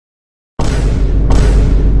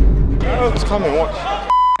It's coming, watch. 2,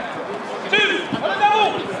 on the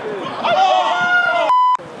double! Oh!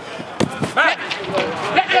 Back!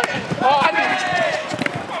 Oh, I didn't.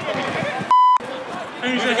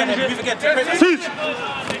 Move again.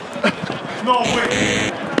 No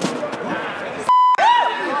way!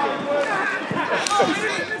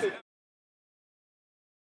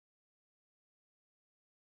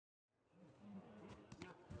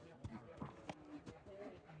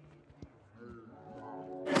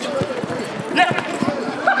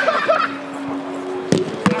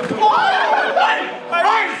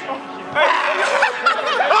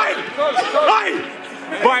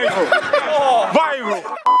 Viral! Viral!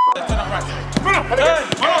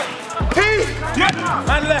 Turn!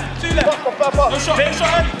 Man left, 2 left. No shot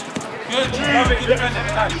early. Good, Drew. Time.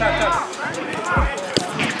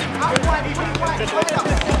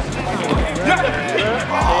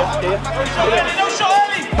 No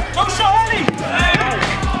shot early!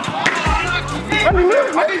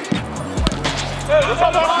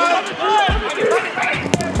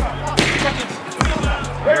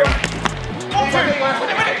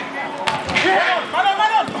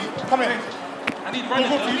 Man on! Come in. I need running.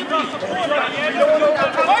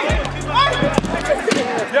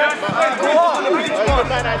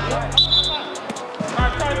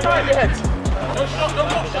 Time. No shot.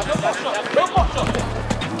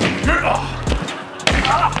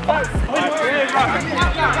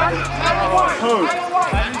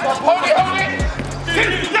 Hold it.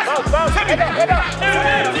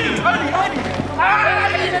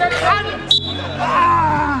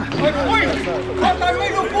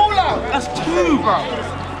 That's 2, bro.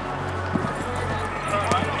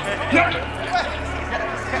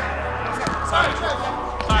 Time.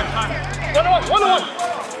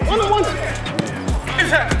 1-on-1.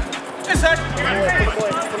 Inside.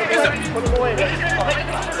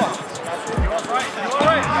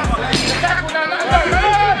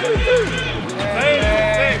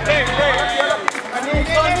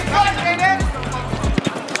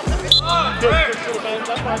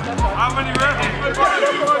 How many reps? No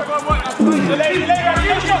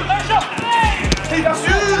shot. Man up.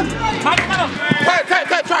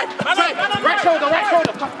 Try. Right shoulder.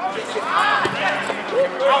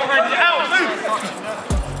 Out.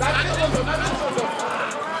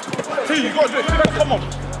 T, you got to do it. Come on.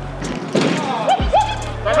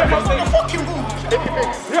 The fucking ball.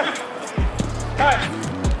 Yeah.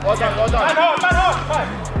 Well done. Man up.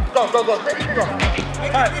 Go.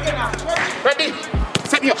 Ready?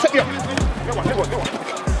 Set me up. Get one.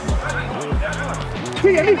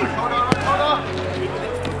 Here, leave it.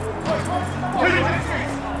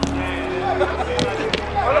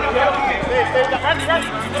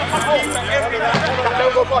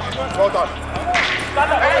 Well done.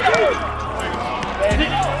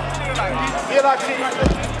 Here, like it.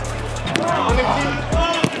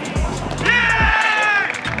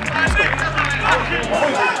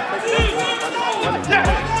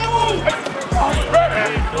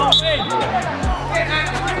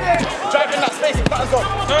 Driving that space, buttons on.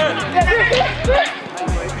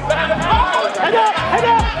 Head up!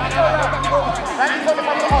 Randy's on the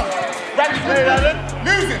bottom.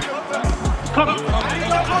 Lose it! Come on.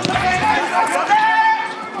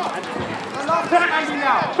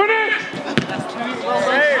 Finish!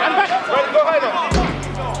 I'm back! Ready, go higher.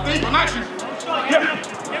 On action. Yeah.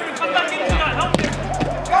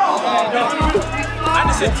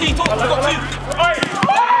 Anderson, T, talk. We've got 2.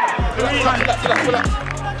 Relax.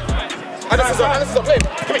 Anderson's on, play.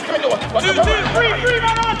 Come here, no one. 2, 3,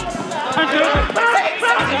 man on! Hey, do.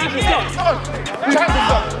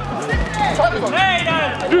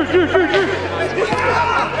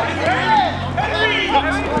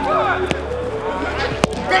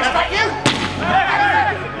 Bitch, back you!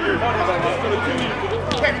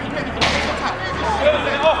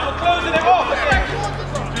 Closing it off!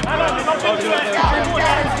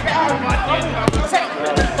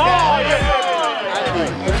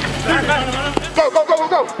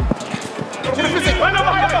 Go! To the physics!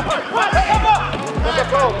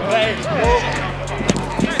 Go!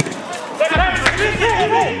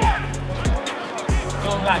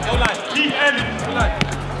 Go line. Keep in.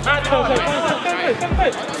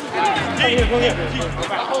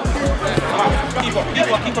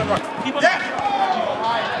 Keep on run. Yeah.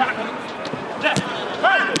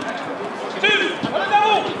 2.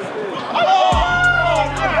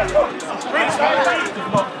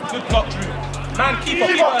 Good block, Drew. Man, keep on.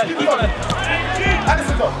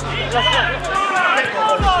 Anderson, go.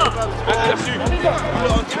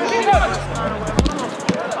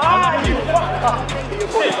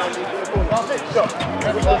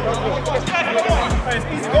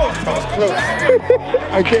 Easy goals. That was close.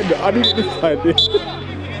 Again, I need it this time.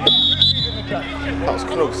 That was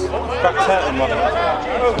close. Back's hurting, man.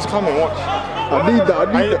 It's coming, watch. I need that,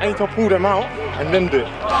 I need to pull them out and then do it.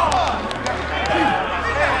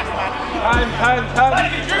 Time.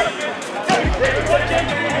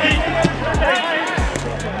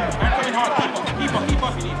 Keep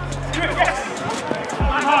up, you need.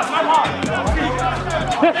 Man hard.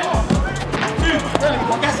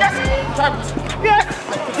 Yes.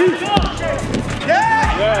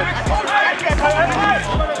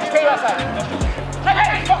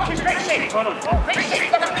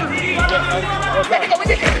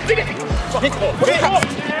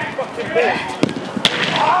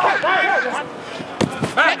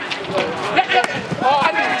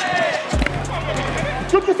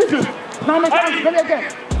 Good decision. Now make time. Let me again.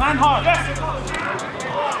 Man hard.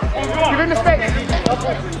 Give him the space.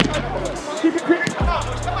 Keep it quick.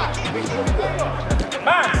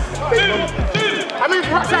 Man. Two. I mean,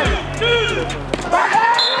 right side.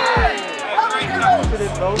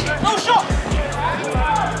 No shot.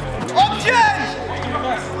 Option.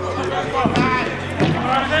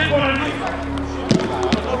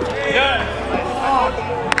 Yeah.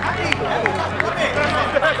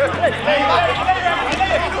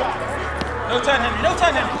 No turn, Henry.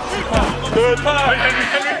 Good turn. Henry.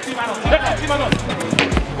 Team on.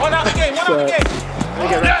 One out the game. Time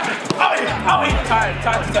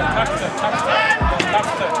to turn.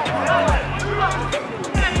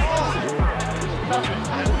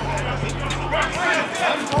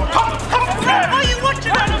 Come on, why are you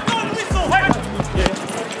watching that? I'm going to whistle.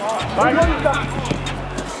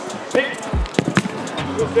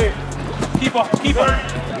 Keep up.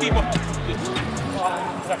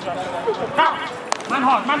 Man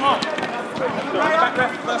hard.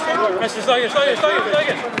 Stay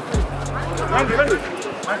again.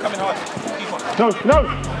 Man coming hard. Keep up. No.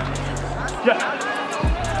 Yeah.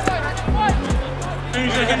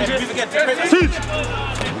 Move again.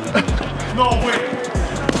 No way.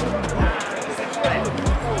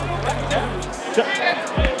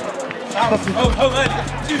 Oh, early.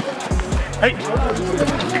 2. Hey.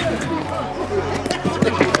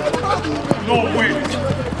 No way.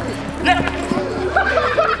 Yeah.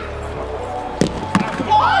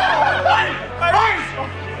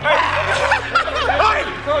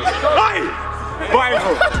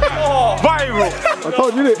 Viral. I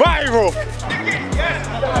told you this. Viral.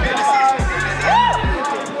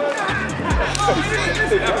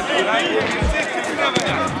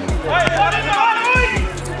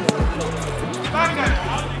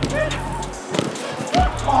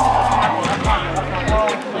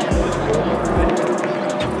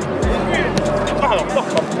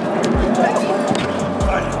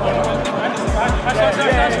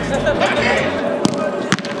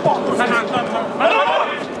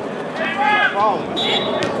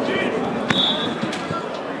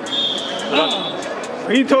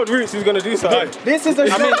 He told Roots he was going to do something. This is a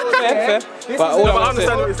show. Fair. But all I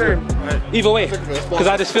understand what you're saying. either way, because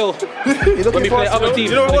I just feel when we play other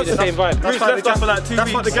teams, it's the same vibe. Roots left us for like 2 weeks.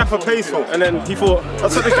 That's what the gaffer pays for. And then he thought,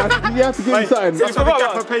 that's what the gaffer, You have to give him something. that's what the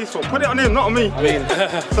gaffer pays for. Put it on him, not on me. I mean,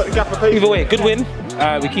 that's what the gaffer pays Either for. way, good win.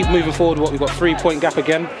 We keep moving forward. We've got 3-point gap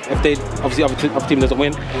again. If they obviously other team doesn't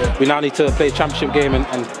win, we now need to play a championship game and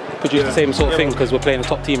produce the same sort of thing because we're playing a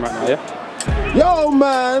top team right now. Yeah. Yo,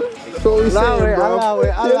 man. That's what we saying, bro. Allow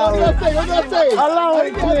it. What did I say? Allow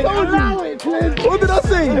it, Clint. What did I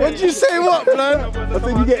say? What did you say, what, man? I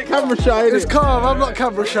said you get camera shy, innit? It's calm, I'm not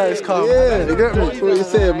camera shy, it's calm. Yeah, you get me? That's what you're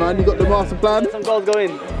saying, man. You got the master plan? Some goals go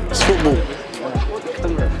in. It's football.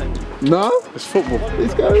 No? It's football.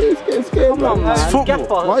 It's good, man. It's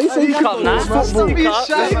football. Why are you saying Cup, man. It's football. Be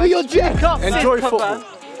shy with your jet. Enjoy football.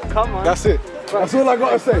 Come on. That's it. That's all I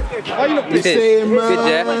gotta say. How you not saying, man? Good,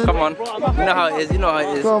 yeah. Come on. You know how it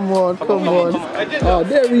is. Come on. Oh,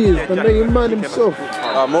 there he is, the main man himself.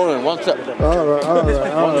 Morning, one step. Alright.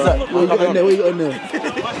 What you got in there?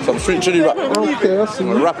 Some street chili rap. Okay, I see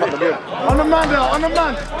you. Wrap up the bill. On the man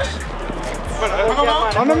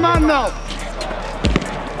now.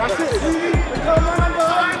 That's it.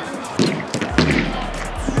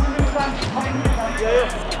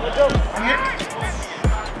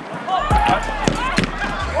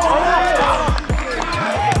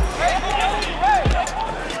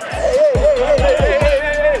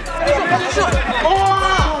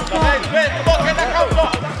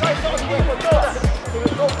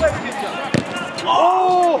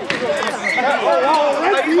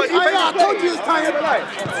 I told you it's tired.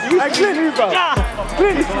 You Clint, bro.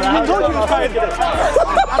 Clint, I told you it's tired.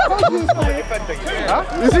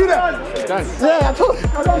 You see that? Yeah, I told you.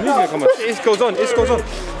 It goes on.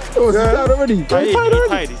 Oh, he's tired already. He's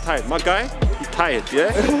tired. My guy, he's tired,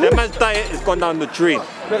 yeah? That man's diet has gone down the drain.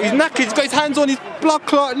 He's knackered, he's got his hands on his blood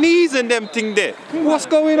clot knees and them thing there. What's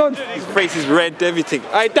going on? His face is red, everything.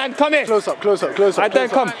 Alright, Dan, come here. Close up. Alright, Dan,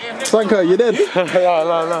 come. Franco, you dead?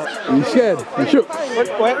 No. You scared? You shook?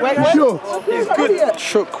 Wait. You sure? He's good.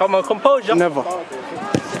 Shook. Come on, composure. Never.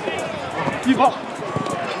 Keep up.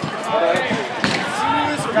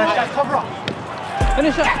 Guys, cover up.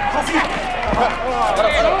 Finish up.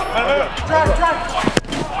 Drive.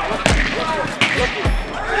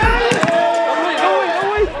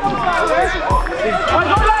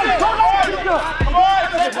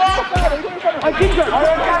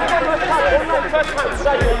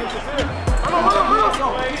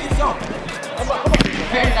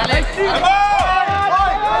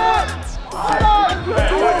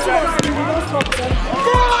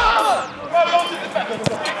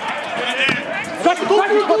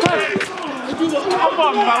 Come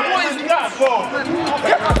on, man, what is that for?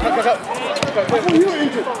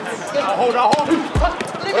 Hold on.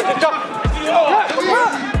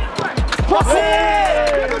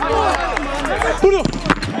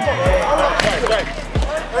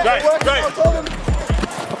 Right.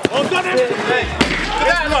 Well done, him.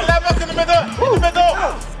 Left us in the middle. Well done.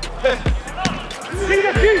 Track it.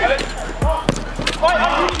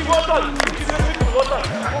 Higher. Well done.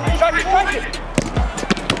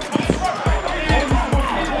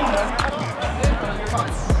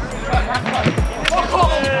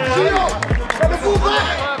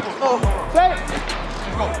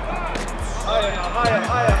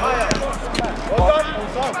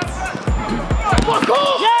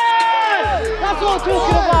 Yes! That's what I'm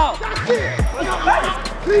talking about.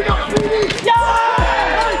 Clean up, Speedy! Yes!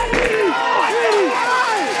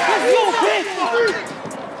 That's your pick!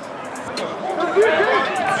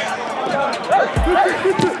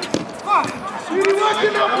 Speedy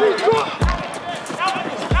working now, please drop!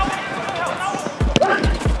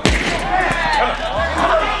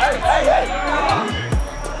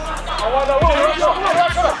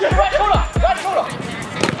 Right shoulder.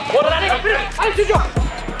 What did I do?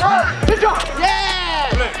 Good job. Yeah.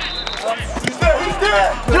 He's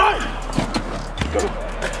there.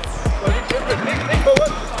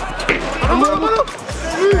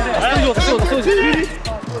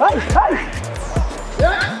 Drive. Hey.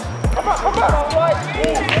 Yeah. Come back.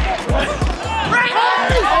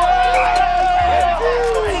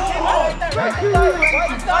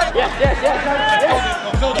 Yes.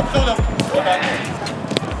 Hold up.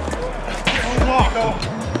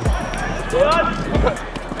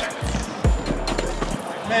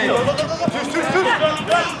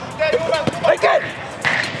 Again!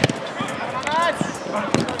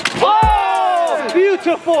 Oh,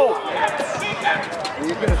 beautiful!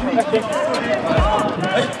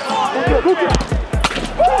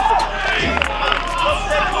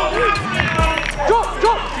 Drop!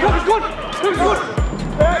 It's good!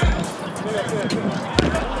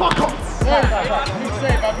 Fuck off! Look at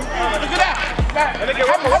that!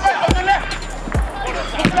 On the left!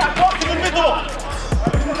 Look at that, walk in the middle!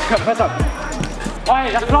 Press up.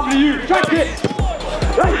 Aye, that's lovely you. Track it!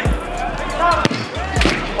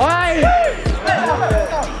 Aye!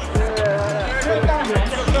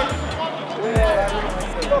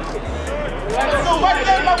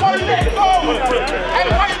 Why you let it go? Hey,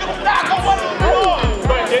 why you look back on one of the ball?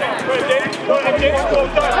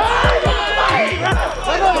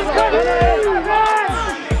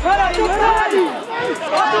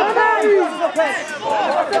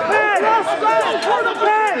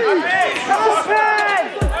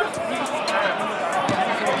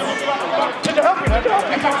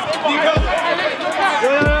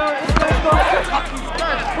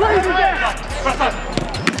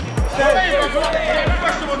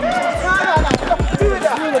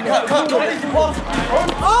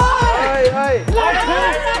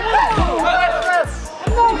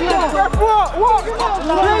 What?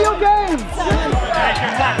 Play your game!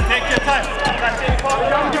 Take your time.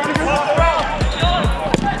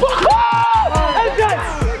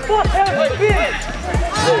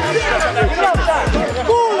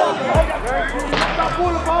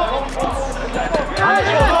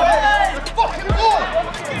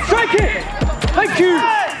 Strike it! Thank you!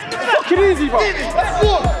 Fucking easy, bro!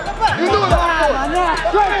 You know that!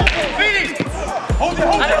 Hold it!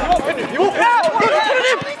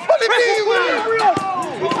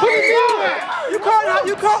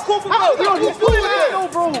 You can't call for goal! He's doing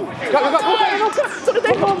it! Bro!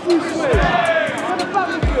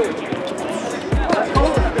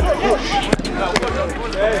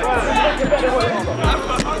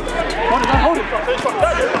 Hold it!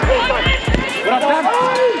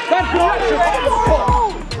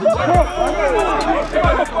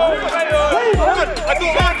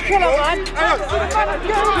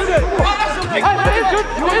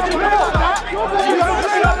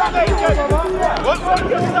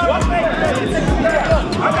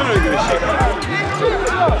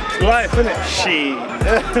 Life, innit? Shit.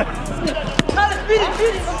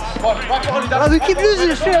 We keep losing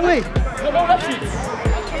it straight away.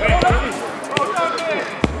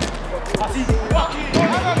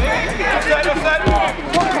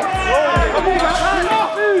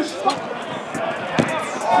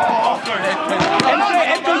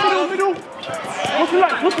 Middle.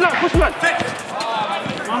 Push the line.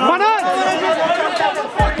 Man on!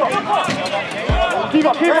 Keep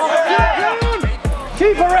up.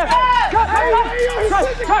 Keep her ref.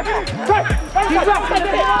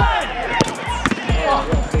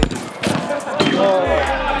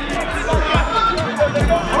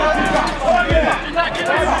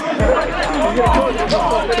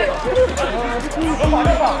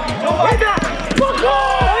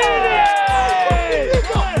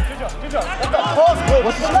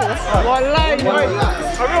 What's the score? One line.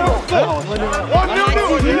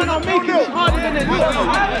 You cannot make it harder than it.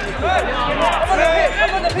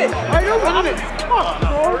 I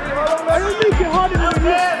don't make it harder than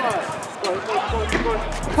it.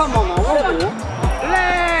 Come on, man.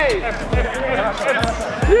 Hey!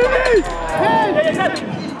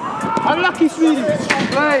 Unlucky Sweden.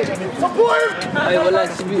 Hey! Support him! Hey, well,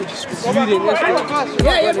 Sweden.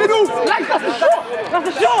 Yeah, middle! Like, that's the shot! That's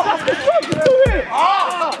the shot! Just do it!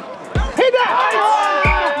 Hit that!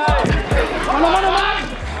 Man!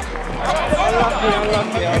 Unlucky.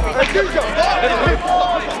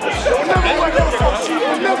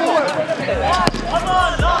 Never work.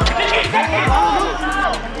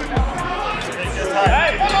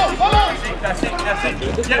 That's it.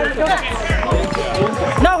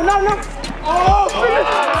 No. Oh, finish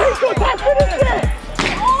it!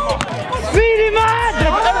 Speedy, man!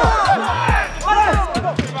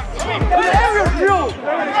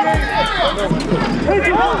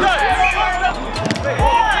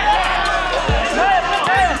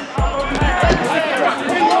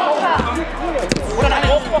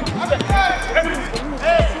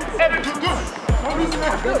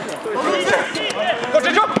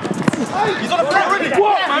 He's on a play already.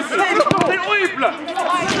 What, man?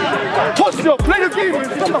 Toss it, play the game.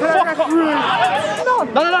 Shut the fuck up.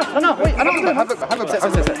 No. Wait, have a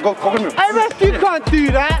set. Go, him. Hey, ref, you can't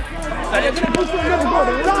do that.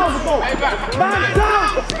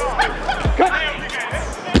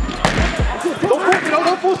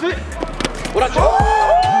 Don't force it. What a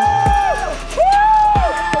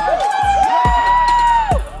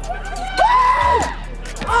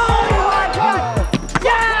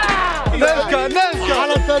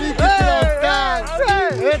على طريقة الأبطال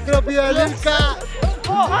اضرب يا ليلكا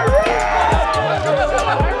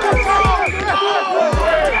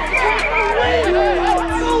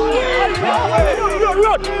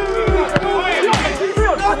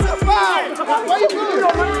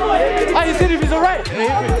How you see if he's alright?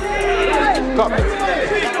 Come.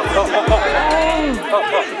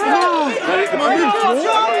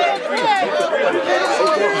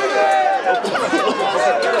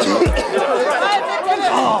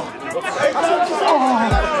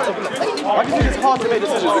 I can think it's hard to make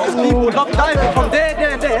decisions because people love diving from there.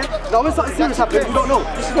 Now when something serious happens, we don't know.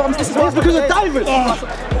 This is because of divers.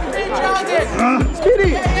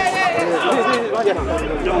 Speedy!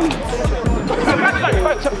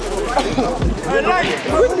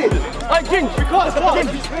 Hey, Ginge, you can't stop.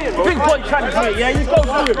 Big boy challenge, mate, yeah? You go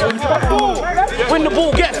through him. Win the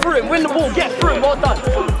ball, get through him. Well done.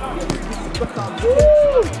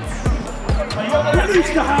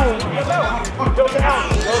 Release the hound.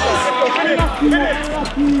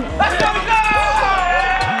 Let's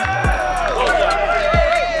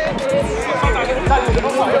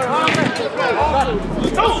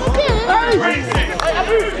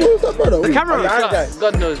Who's that brother? The camera,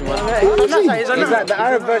 God knows, man. He's like the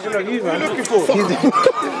Arab version of you, man. What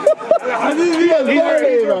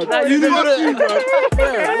are you looking for?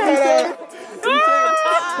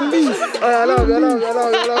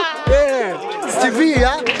 TV,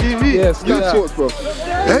 yeah? TV. Yes, good sports, bro.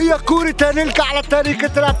 هي كورة نلقى على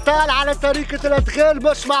طريقة الأبطال على طريقة الأدغال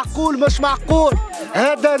مش معقول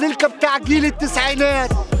هذا نلقى بتاع جيل التسعينات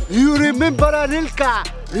You remember نلقى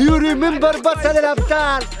You remember بطل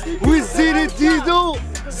الأبطال وزين الديدو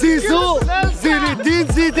زيزو زين الدين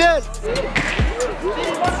زيدان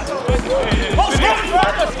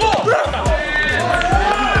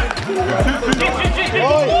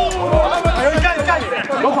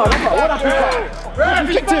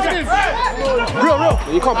Real.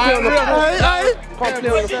 You can't play on the field. Can't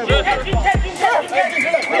play on the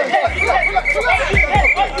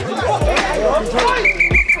field.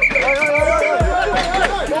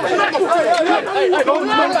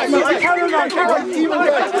 He's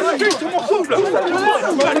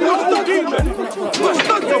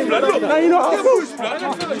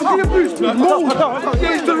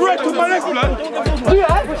the red on my leg, blood.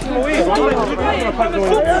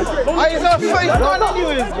 He's a face on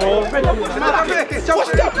anyways, bro.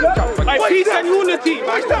 What's that? Peace and unity.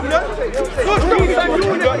 What's that, blood? What's peace and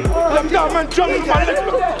unity? That man jumped on my leg.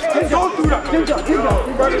 Don't do that.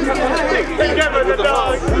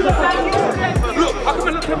 Look, I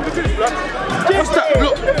can look at the bitch, blood. What's that?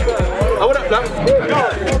 Look. What up, blood?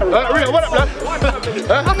 Ria, what up, blood?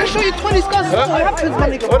 I can show you 20 scars. What happens, my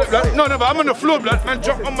nigga? What up, blood? No, but I'm on the floor, blood. Man,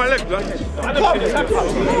 jump on my leg, blood.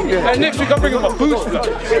 And next week I'm bringing my boots, blood.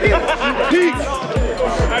 Peace.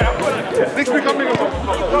 Next week I'm bringing my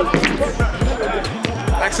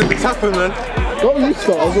accidents happen, man. Don't you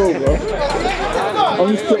start as well, bro.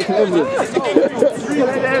 I'm just taking evidence.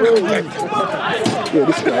 Yeah,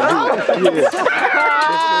 this guy.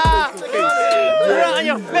 Right on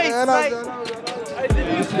your face, mate.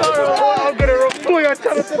 I'm gonna report your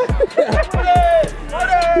channel.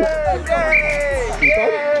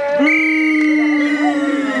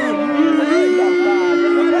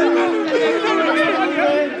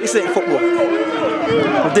 This ain't football.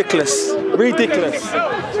 Ridiculous. Ridiculous.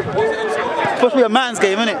 Supposed to be a man's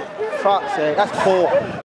game, isn't it? Fuck's sake, that's poor.